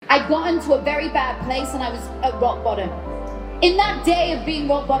I'd gotten to a very bad place and I was at rock bottom. In that day of being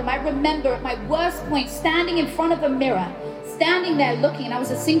rock bottom, I remember at my worst point, standing in front of a mirror, standing there looking, and I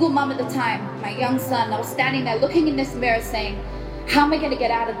was a single mom at the time, my young son. I was standing there looking in this mirror saying, how am I going to get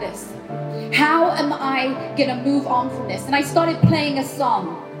out of this? How am I going to move on from this? And I started playing a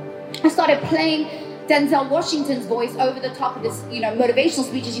song. I started playing Denzel Washington's voice over the top of this, motivational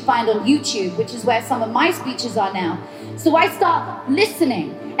speeches you find on YouTube, which is where some of my speeches are now. So I start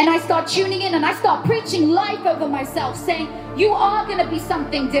listening and I start tuning in and I start preaching life over myself, saying, you are going to be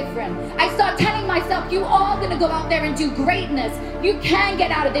something different. I start telling myself, you are going to go out there and do greatness. You can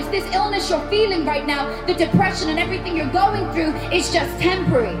get out of this. This illness you're feeling right now, the depression and everything you're going through is just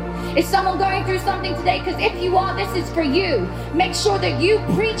temporary. Is someone going through something today? Because if you are, this is for you. Make sure that you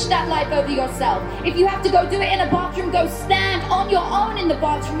preach that life over yourself. If you have to go do it in a bathroom, go stand on your own in the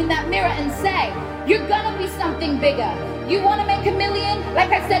bathroom in that mirror and say, you're gonna be something bigger. You wanna make $1 million?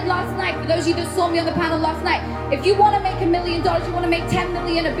 Like I said last night, for those of you that saw me on the panel last night, if you wanna make $1 million, you wanna make 10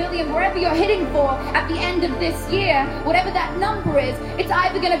 million, $1 billion, wherever you're hitting for at the end of this year, whatever that number is, it's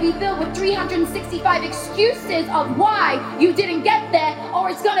either gonna be filled with 365 excuses of why you didn't get there, or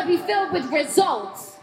it's gonna be filled with results.